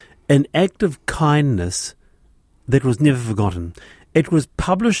an act of kindness that was never forgotten. It was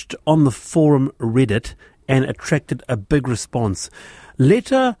published on the forum Reddit and attracted a big response.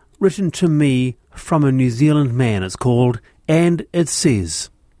 Letter written to me from a New Zealand man. It's called, and it says...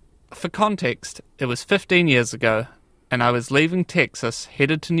 For context, it was 15 years ago, and I was leaving Texas,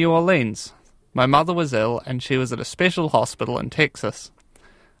 headed to New Orleans. My mother was ill, and she was at a special hospital in Texas.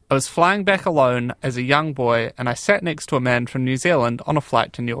 I was flying back alone as a young boy, and I sat next to a man from New Zealand on a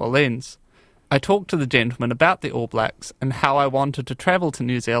flight to New Orleans. I talked to the gentleman about the All Blacks and how I wanted to travel to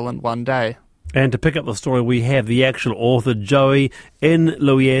New Zealand one day. And to pick up the story, we have the actual author, Joey, in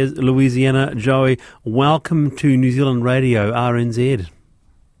Louisiana. Joey, welcome to New Zealand Radio, RNZ.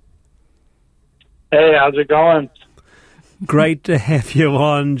 Hey, how's it going? Great to have you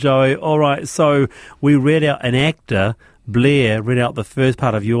on, Joey. All right, so we read out an actor, Blair, read out the first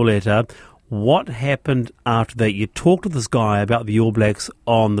part of your letter. What happened after that? You talked to this guy about the All Blacks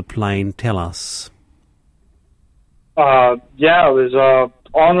on the plane. Tell us. I was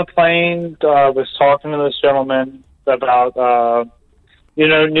on the plane, was talking to this gentleman about,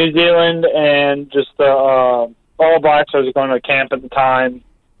 New Zealand and just the All Blacks. I was going to a camp at the time,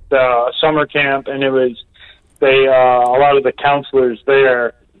 the summer camp, and it was a lot of the counselors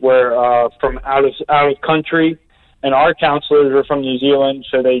there were from out of country, and our counselors were from New Zealand,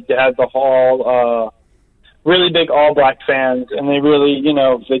 so they had the whole really big All Black fans, and they really,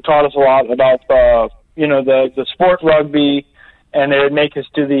 they taught us a lot about the sport rugby, and they would make us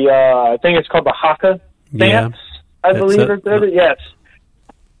do the I think it's called the haka dance. I believe it. Yes.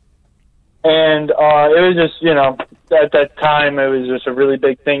 And it was just, at that time, it was just a really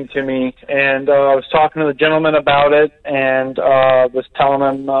big thing to me. And I was talking to the gentleman about it and was telling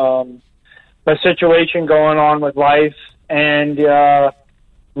him the situation going on with life. And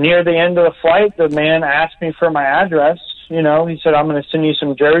near the end of the flight, the man asked me for my address. He said, I'm going to send you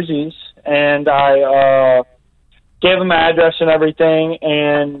some jerseys. And I gave him my address and everything.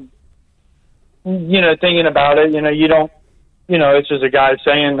 And, thinking about it, you don't, it's just a guy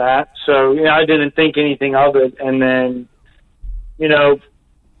saying that. So, I didn't think anything of it. And then, 6-7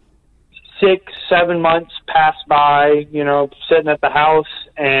 months passed by, sitting at the house,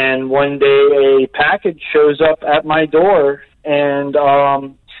 and one day a package shows up at my door, and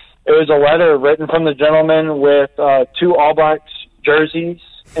it was a letter written from the gentleman with 2 All Blacks jerseys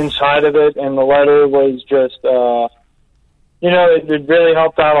inside of it, and the letter was just, it really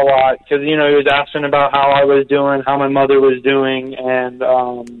helped out a lot, because, he was asking about how I was doing, how my mother was doing, and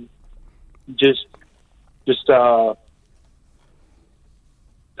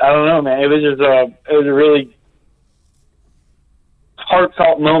I don't know, man. It was a really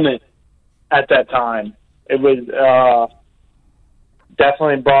heartfelt moment at that time. It was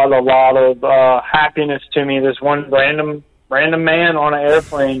definitely brought a lot of happiness to me. This one random man on an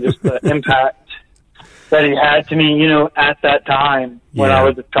airplane, just the impact that he had to me, at that time when I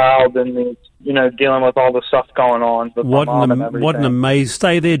was a child and dealing with all the stuff going on with my mom and everything. What an amazing...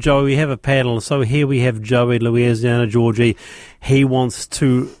 Stay there, Joey. We have a panel. So here we have Joey, Louisiana, Georgie. He wants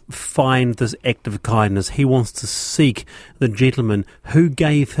to find this act of kindness. He wants to seek the gentleman who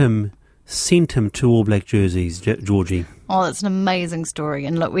sent him 2 All Black jerseys, Georgie. Oh, that's an amazing story.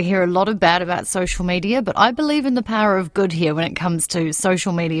 And look, we hear a lot of bad about social media, but I believe in the power of good here when it comes to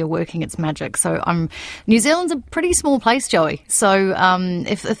social media working its magic. So New Zealand's a pretty small place, Joey. So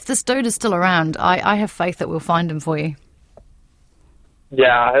if this dude is still around, I have faith that we'll find him for you.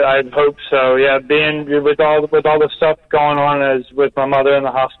 Yeah, I hope so. Yeah, being with all the stuff going on as with my mother in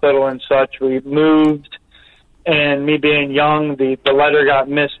the hospital and such, we moved, and me being young, the letter got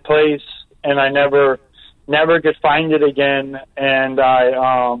misplaced, and I never could find it again. And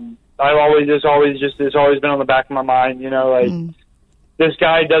it's always been on the back of my mind, this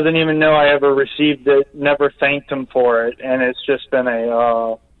guy doesn't even know I ever received it, never thanked him for it. And it's just been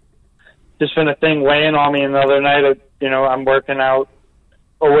a thing weighing on me. And the other night, I'm working out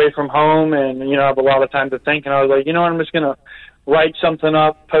away from home, and, I have a lot of time to think. And I was like, I'm just going to write something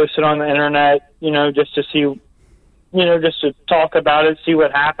up, post it on the internet, just to see, just to talk about it, see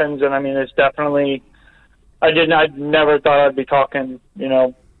what happens. And I mean, it's definitely, I never thought I'd be talking,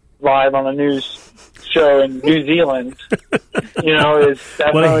 live on a news show in New Zealand. It's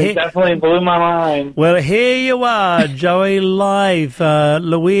definitely blew my mind. Well, here you are, Joey, live,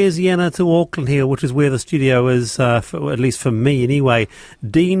 Louisiana to Auckland here, which is where the studio is, at least for me anyway.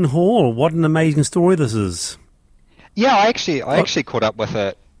 Dean Hall, what an amazing story this is. Yeah, I actually caught up with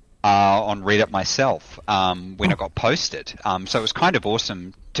it on Reddit myself when it got posted. So it was kind of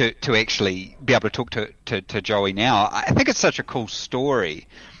awesome to actually be able to talk to Joey now. I think it's such a cool story.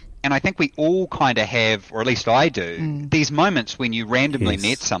 And I think we all kind of have, or at least I do, these moments when you randomly Yes.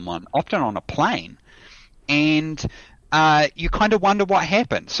 met someone, often on a plane, and you kind of wonder what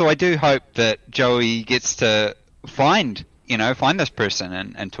happened. So I do hope that Joey gets to find this person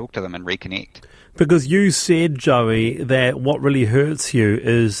and talk to them and reconnect. Because you said, Joey, that what really hurts you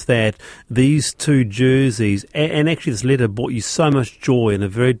is that these two jerseys, and actually this letter brought you so much joy in a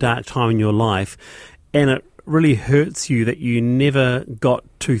very dark time in your life, and it really hurts you that you never got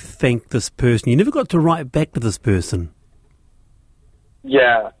to thank this person. You never got to write back to this person.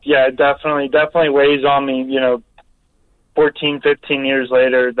 Yeah, it definitely weighs on me, 14, 15 years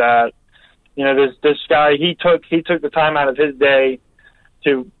later that, this guy, he took the time out of his day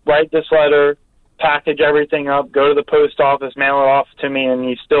to write this letter, package everything up, go to the post office, mail it off to me, and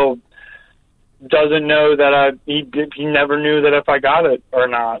he still doesn't know that he never knew that if I got it or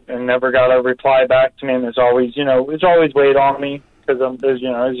not, and never got a reply back to me. And it's always weighed on me because it's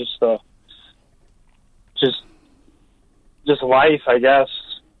just life, I guess.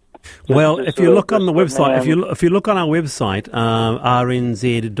 Well, if you look on the website, if you look on our website,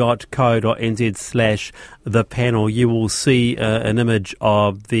 rnz.co.nz/the panel, you will see an image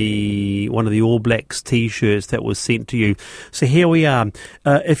of one of the All Blacks T-shirts that was sent to you. So here we are.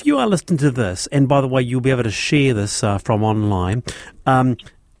 If you are listening to this, and by the way, you'll be able to share this from online.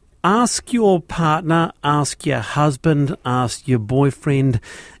 Ask your partner, ask your husband, ask your boyfriend.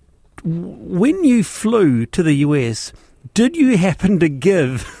 When you flew to the US, did you happen to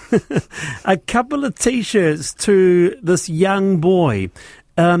give a couple of T-shirts to this young boy?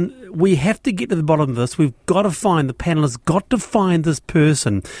 We have to get to the bottom of this. We've got to find, the panelists got to find this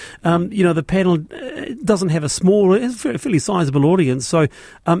person. The panel doesn't have it's a fairly sizable audience. So,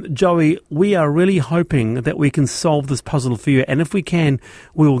 Joey, we are really hoping that we can solve this puzzle for you. And if we can,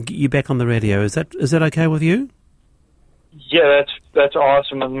 we will get you back on the radio. Is that okay with you? Yeah, that's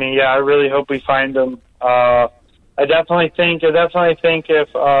awesome with me. Yeah, I really hope we find him. I definitely think if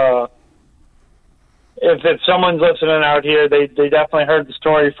someone's listening out here, they definitely heard the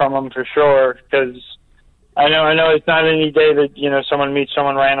story from him for sure. Because I know it's not any day that someone meets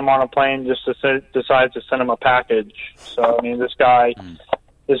someone random on a plane just decides to send him a package. So I mean, this guy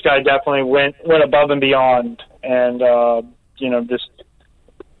definitely went above and beyond, and just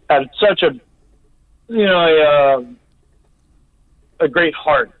had such a great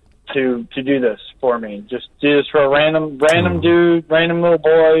heart to do this for me. Just do this for a random dude, random little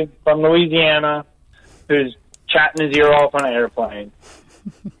boy from Louisiana who's chatting his ear off on an airplane.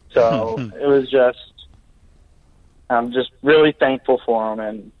 So it was I'm just really thankful for him,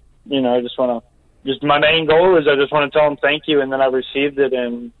 and I my main goal is I just want to tell him thank you, and then I received it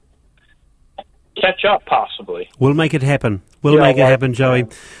and catch up possibly. We'll make it happen. We'll make it happen, Joey.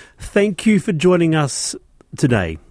 Thank you for joining us today.